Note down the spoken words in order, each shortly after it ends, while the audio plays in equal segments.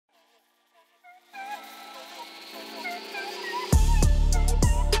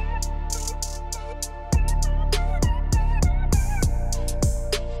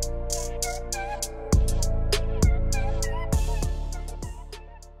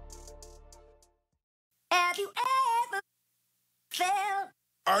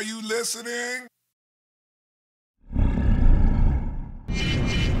Are you listening?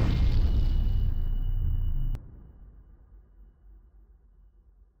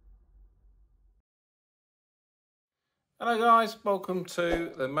 Hello guys, welcome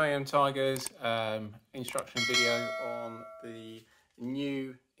to the Mayhem Tigers instruction video on the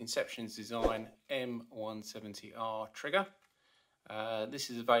new Inception Design M170r trigger. This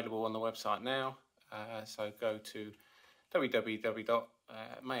is available on the website now, so go to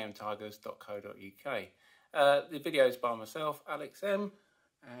www.mayhemtigers.co.uk. The video is by myself, Alex M,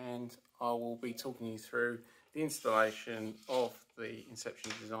 and I will be talking you through the installation of the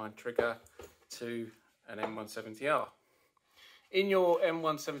Inception Design trigger to an M170r. In your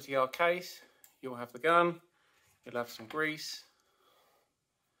M170r case, you'll have the gun, you'll have some grease,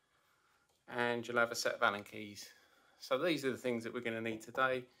 and you'll have a set of Allen keys. So these are the things that we're going to need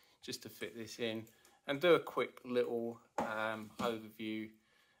today just to fit this in and do a quick little overview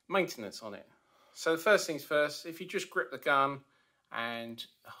maintenance on it. So the first things first, if you just grip the gun and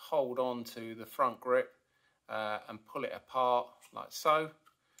hold on to the front grip and pull it apart like so.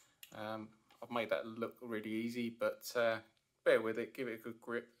 I've made that look really easy, but bear with it, give it a good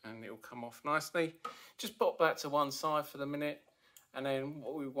grip and it'll come off nicely. Just pop that to one side for the minute, and then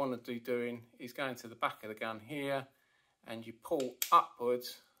what we want to be doing is going to the back of the gun here, and you pull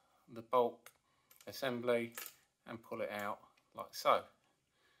upwards the bulk assembly and pull it out like so.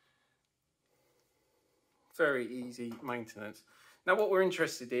 Very easy maintenance. Now what we're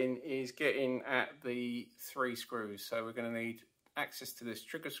interested in is getting at the 3 screws. So we're going to need access to this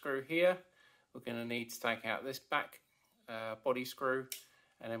trigger screw here. We're going to need to take out this back body screw,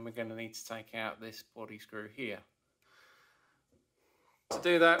 and then we're going to need to take out this body screw here. To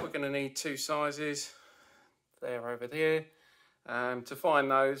do that, we're going to need 2 sizes. They're over there. To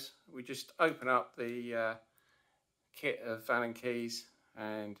find those, we just open up the kit of Allen keys,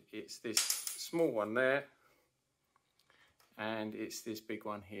 and it's this small one there, and it's this big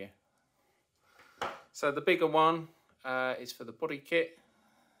one here. So the bigger one is for the body kit.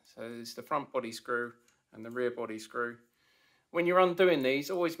 So it's the front body screw and the rear body screw. When you're undoing these,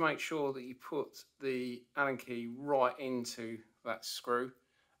 always make sure that you put the Allen key right into that screw,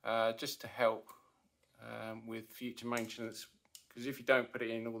 just to help with future maintenance, because if you don't put it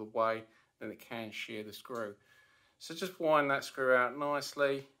in all the way, then it can shear the screw. So just wind that screw out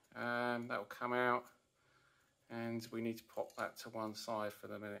nicely, that will come out, and we need to pop that to one side for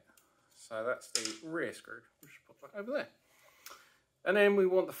the minute. So that's the rear screw. We should pop that over there. And then we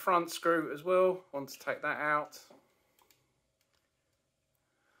want the front screw as well. Want to take that out.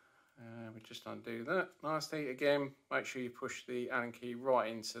 We just undo that nicely. Again, make sure you push the Allen key right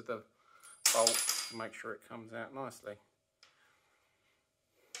into the bolt to make sure it comes out nicely.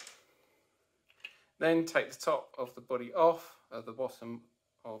 Then take the top of the body off, the bottom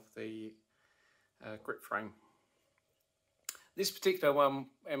of the grip frame. This particular one,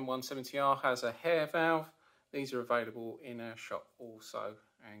 M170r, has a hair valve. These are available in our shop also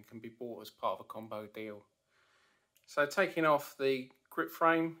and can be bought as part of a combo deal. So taking off the grip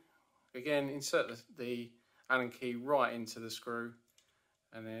frame, again insert the Allen key right into the screw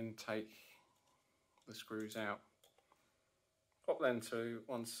and then take the screws out. Pop them to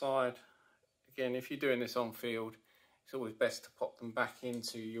one side. Again, if you're doing this on field, it's always best to pop them back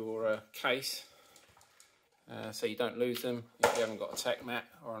into your case so you don't lose them if you haven't got a tech mat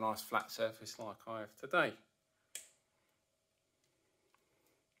or a nice flat surface like I have today.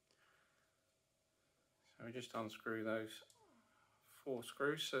 So we just unscrew those 4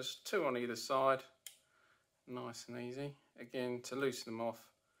 screws, so there's 2 on either side, nice and easy. Again, to loosen them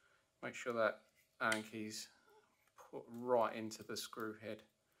off, make sure that Allen key's put right into the screw head.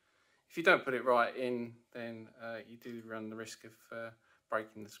 If you don't put it right in, then you do run the risk of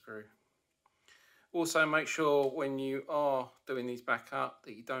breaking the screw. Also make sure when you are doing these back up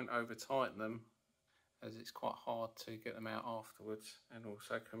that you don't over tighten them, as it's quite hard to get them out afterwards, and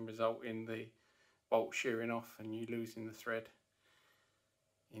also can result in the bolt shearing off and you losing the thread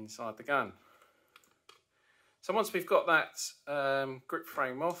inside the gun. So once we've got that grip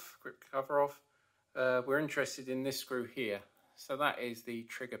frame off, grip cover off, we're interested in this screw here. So that is the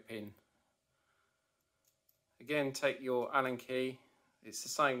trigger pin. Again, take your Allen key, it's the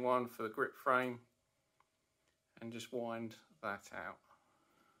same one for the grip frame, and just wind that out.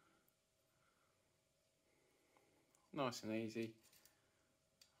 Nice and easy.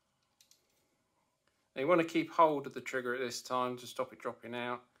 Now you want to keep hold of the trigger at this time to stop it dropping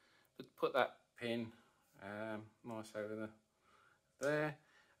out, but put that pin nice over there.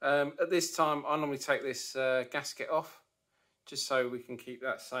 At this time I normally take this gasket off just so we can keep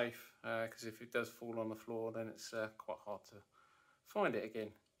that safe, because if it does fall on the floor then it's quite hard to find it again.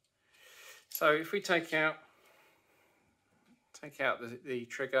 So if we take out the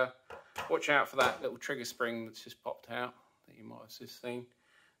trigger, watch out for that little trigger spring that's just popped out that you might have just seen.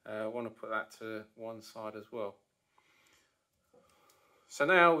 I want to put that to one side as well. So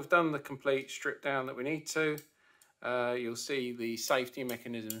now we've done the complete strip down that we need to. You'll see the safety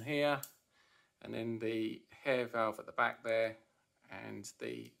mechanism here, and then the hair valve at the back there, and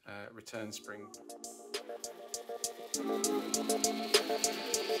the return spring.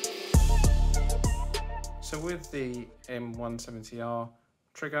 So with the M170r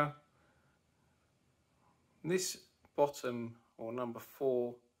trigger, this bottom or number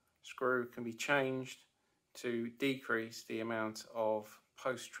 4 screw can be changed to decrease the amount of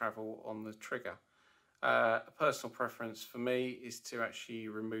post travel on the trigger. A personal preference for me is to actually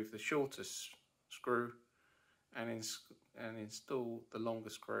remove the shortest screw and install the longer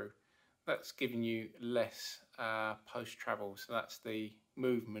screw. That's giving you less post travel, so that's the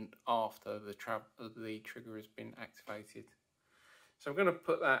movement after the trigger has been activated. So I'm going to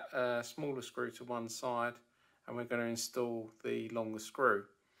put that smaller screw to one side, and we're going to install the longer screw.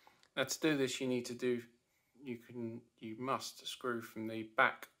 Now to do this, you must screw from the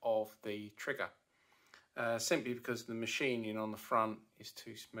back of the trigger, simply because the machining on the front is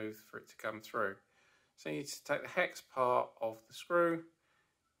too smooth for it to come through. So you need to take the hex part of the screw,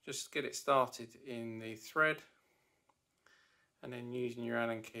 just get it started in the thread, and then using your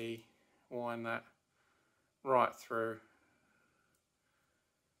Allen key, wind that right through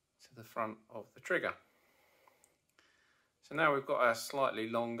to the front of the trigger. So now we've got a slightly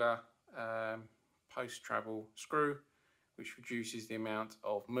longer post travel screw, which reduces the amount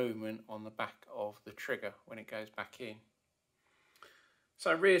of movement on the back of the trigger when it goes back in.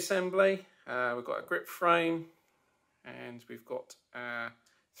 So reassembly, we've got a grip frame, and we've got a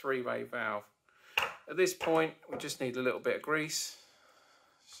 3-way valve. At this point we just need a little bit of grease,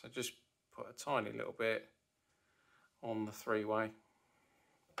 so just put a tiny little bit on the 3-way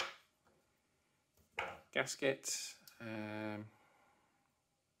gasket,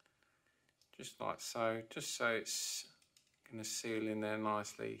 just like so, just so it's going to seal in there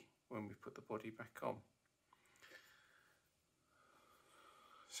nicely when we put the body back on.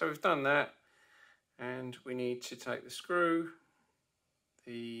 So we've done that, and we need to take the screw,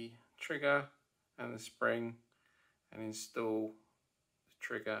 the trigger and the spring, and install the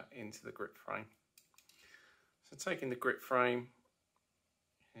trigger into the grip frame. So taking the grip frame,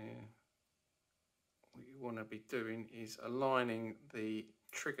 what you want to be doing is aligning the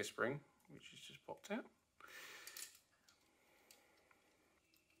trigger spring, which is just popped out.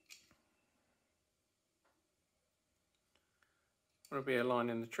 I want to be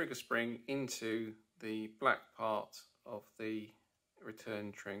aligning the trigger spring into the black part of the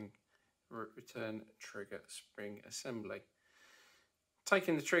return trigger spring assembly.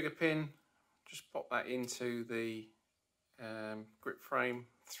 Taking the trigger pin, just pop that into the grip frame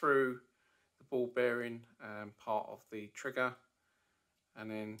through the ball bearing part of the trigger, and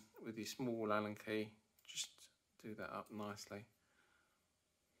then with your small Allen key just do that up nicely.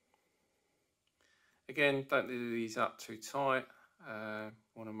 Again, don't do these up too tight.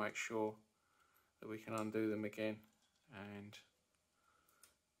 Want to make sure that we can undo them again, and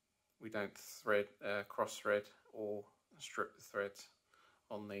we don't cross thread or strip the threads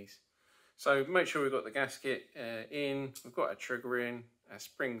on these. So make sure we've got the gasket in, we've got a trigger in, a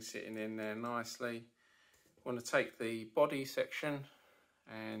spring sitting in there nicely. We want to take the body section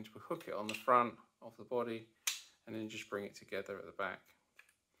and we'll hook it on the front of the body, and then just bring it together at the back.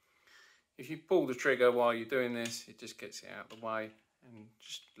 If you pull the trigger while you're doing this, it just gets it out of the way and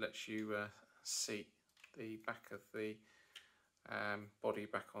just lets you seat the back of the body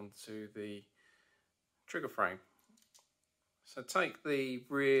back onto the trigger frame. So take the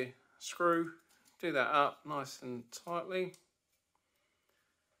rear screw, do that up nice and tightly.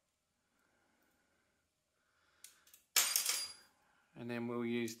 And then we'll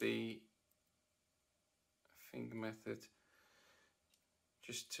use the finger method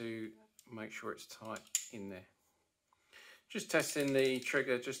just to make sure it's tight in there. Just testing the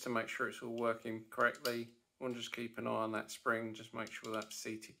trigger just to make sure it's all working correctly. We'll just keep an eye on that spring, just make sure that's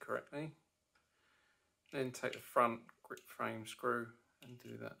seated correctly. Then take the front grip frame screw and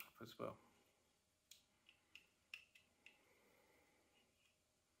do that up as well.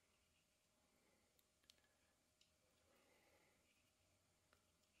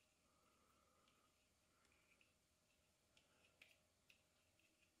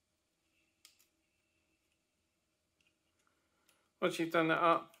 Once you've done that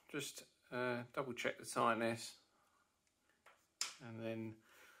up, just double check the tightness, and then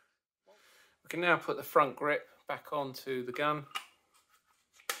we can now put the front grip back onto the gun.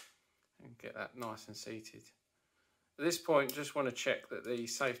 get that nice and seated. At this point, just want to check that the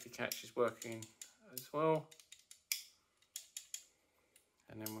safety catch is working as well,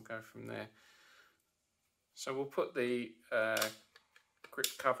 and then we'll go from there. So we'll put the grip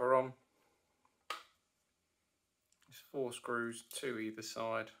cover on. There's 4 screws, 2 either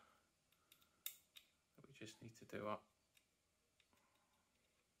side, that we just need to do up.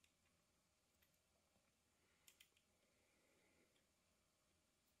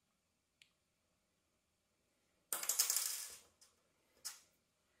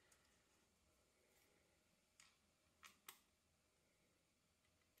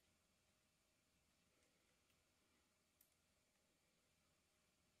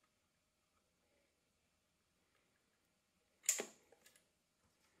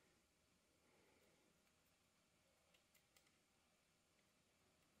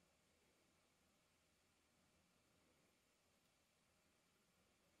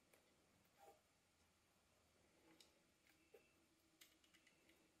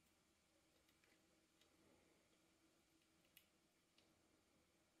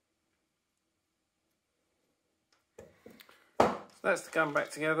 That's the gun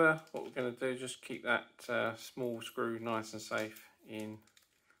back together. What we're going to do, just keep that small screw nice and safe in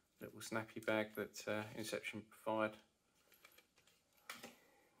a little snappy bag that Inception provide.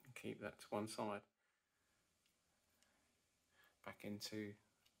 Keep that to one side. Back into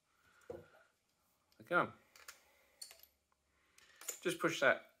the gun. Just push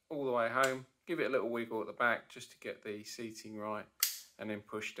that all the way home. Give it a little wiggle at the back just to get the seating right, and then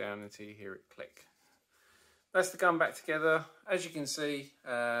push down until you hear it click. That's the gun back together. As you can see,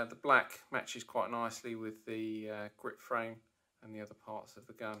 the black matches quite nicely with the grip frame and the other parts of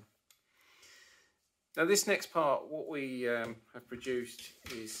the gun. Now this next part, what we have produced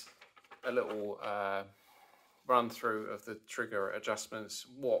is a little run through of the trigger adjustments,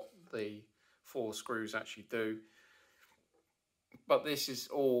 what the 4 screws actually do. But this is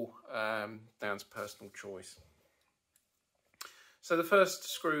all down to personal choice. So the first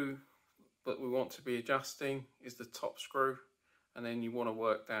screw that we want to be adjusting is the top screw, and then you want to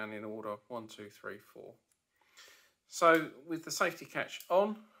work down in order 1, 2, 3, 4. So with the safety catch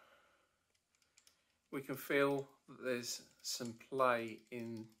on, we can feel that there's some play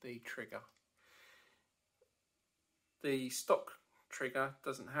in the trigger. The stock trigger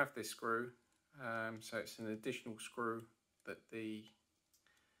doesn't have this screw, so it's an additional screw that the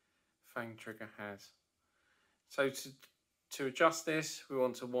Fang trigger has. So to adjust this, we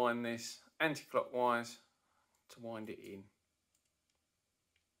want to wind this anti-clockwise to wind it in.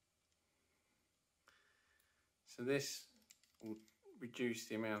 So this will reduce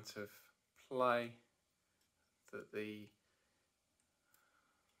the amount of play that the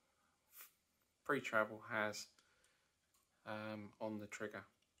pre-travel has on the trigger.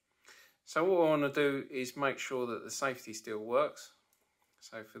 So what I want to do is make sure that the safety still works.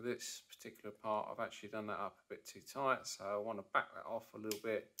 So for this particular part, I've actually done that up a bit too tight, so I want to back that off a little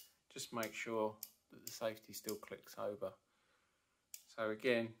bit, just make sure that the safety still clicks over. So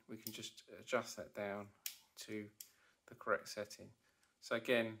again, we can just adjust that down to the correct setting. So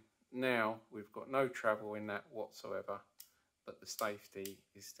again, now we've got no travel in that whatsoever, but the safety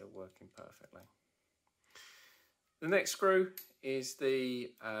is still working perfectly. The next screw is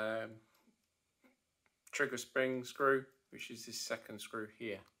the trigger spring screw, which is this second screw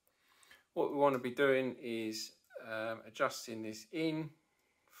here. What we want to be doing is adjusting this in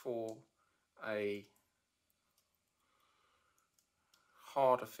for a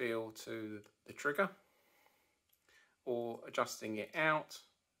harder feel to the trigger, or adjusting it out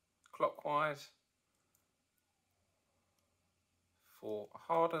clockwise for a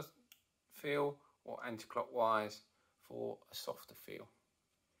harder feel, or anti-clockwise for a softer feel.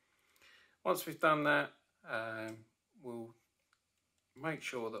 Once we've done that, we'll make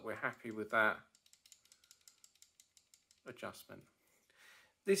sure that we're happy with that adjustment.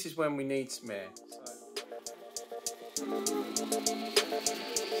 This is when we need some air.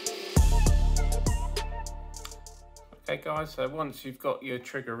 Okay guys, so once you've got your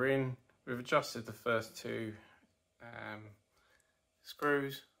trigger in, we've adjusted the first 2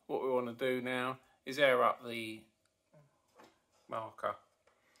 screws. What we want to do now is air up the marker.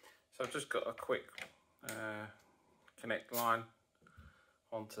 So I've just got a quick connect line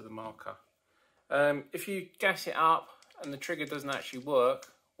onto the marker. If you gas it up and the trigger doesn't actually work,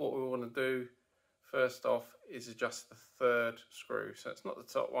 what we want to do first off is adjust the 3rd screw. So it's not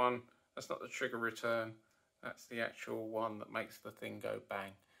the top one, that's not the trigger return, that's the actual one that makes the thing go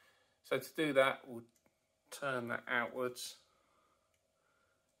bang. So to do that, we'll turn that outwards,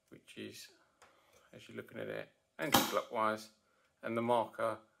 which is, as you're looking at it, anti-clockwise, and the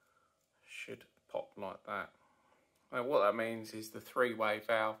marker should pop like that. Now what that means is the three-way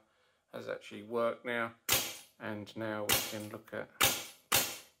valve has actually worked now, and now we can look at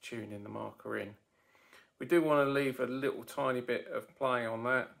tuning the marker in. We do want to leave a little tiny bit of play on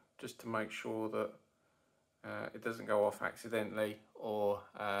that, just to make sure that it doesn't go off accidentally, or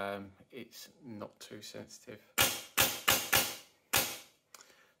it's not too sensitive.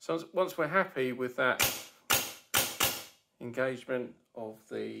 So once we're happy with that engagement of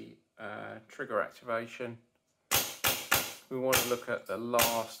the trigger activation, we want to look at the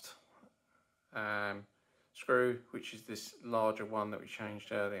last screw, which is this larger one that we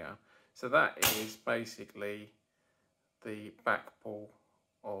changed earlier. So that is basically the back pull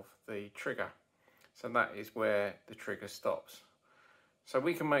of the trigger. So that is where the trigger stops. So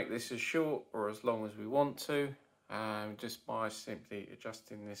we can make this as short or as long as we want to, just by simply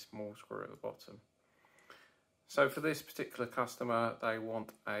adjusting this small screw at the bottom. So for this particular customer, they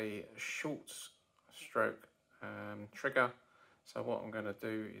want a short stroke trigger. So what I'm going to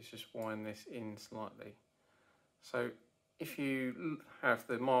do is just wind this in slightly. So if you have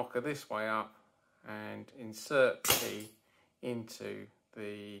the marker this way up and insert the key into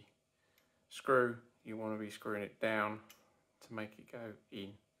the screw, you want to be screwing it down to make it go in.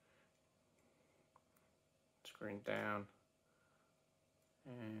 Screwing down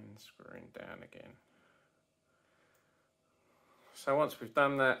and screwing down again. So once we've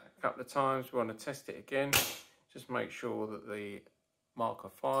done that a couple of times, we want to test it again. Just make sure that the marker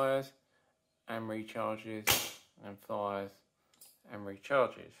fires and recharges, and fires and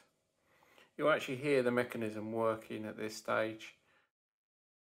recharges. You'll actually hear the mechanism working at this stage.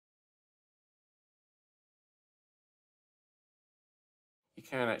 You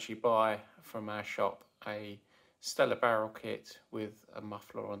can actually buy from our shop a Stellar barrel kit with a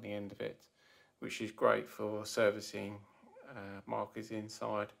muffler on the end of it, which is great for servicing markers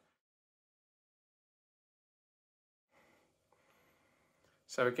inside.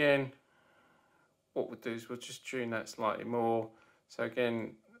 So again, what we'll do is we'll just tune that slightly more. So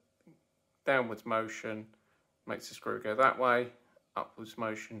again, downwards motion makes the screw go that way, upwards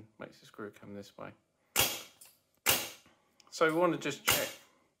motion makes the screw come this way. So we want to just check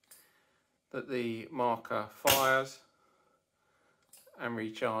that the marker fires and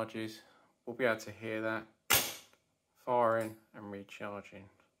recharges. We'll be able to hear that firing and recharging.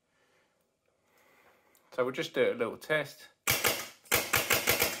 So we'll just do a little test.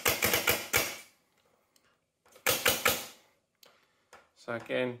 So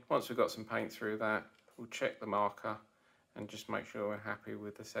again, once we've got some paint through that, we'll check the marker and just make sure we're happy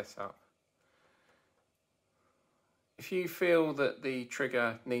with the setup. If you feel that the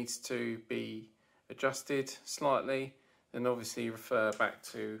trigger needs to be adjusted slightly, then obviously refer back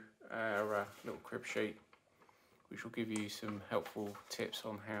to our little crib sheet, which will give you some helpful tips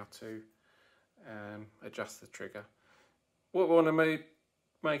on how to adjust the trigger. What we want to be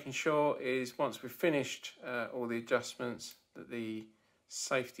making sure is once we've finished all the adjustments, that the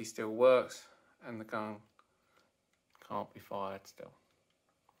safety still works and the gun can't be fired still.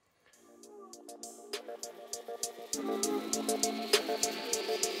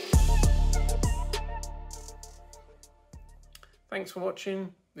 Thanks for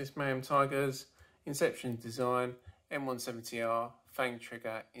watching this Mayhem Tigers Inception Design M170r Fang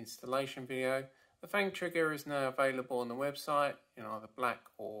trigger installation video. The Fang trigger is now available on the website in either black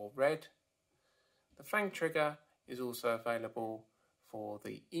or red. The Fang trigger is also available for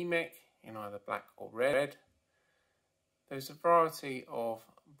the EMEC in either black or red. There's a variety of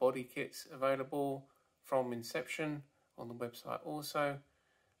body kits available from Inception on the website also,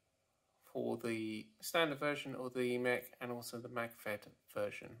 for the standard version of the EMEC and also the MagFed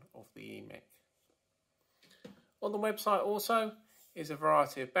version of the EMEC. On the website also is a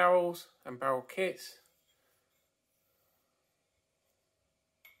variety of barrels and barrel kits.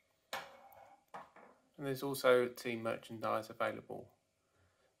 And there's also team merchandise available.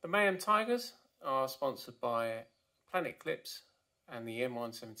 The Mayhem Tigers are sponsored by Planet Clips and the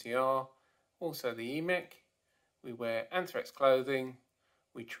M170r, also the EMEC. We wear Anthrax clothing,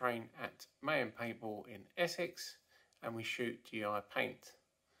 we train at Mayhem Paintball in Essex, and we shoot GI paint.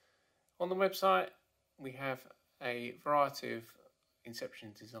 On the website we have a variety of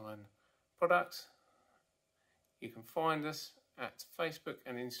Inception Design products. You can find us at Facebook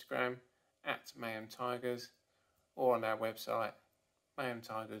and Instagram at Mayhem Tigers, or on our website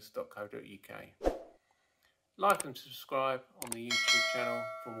mayhemtigers.co.uk. Like and subscribe on the YouTube channel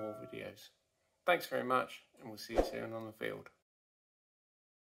for more videos. Thanks very much, and we'll see you soon on the field.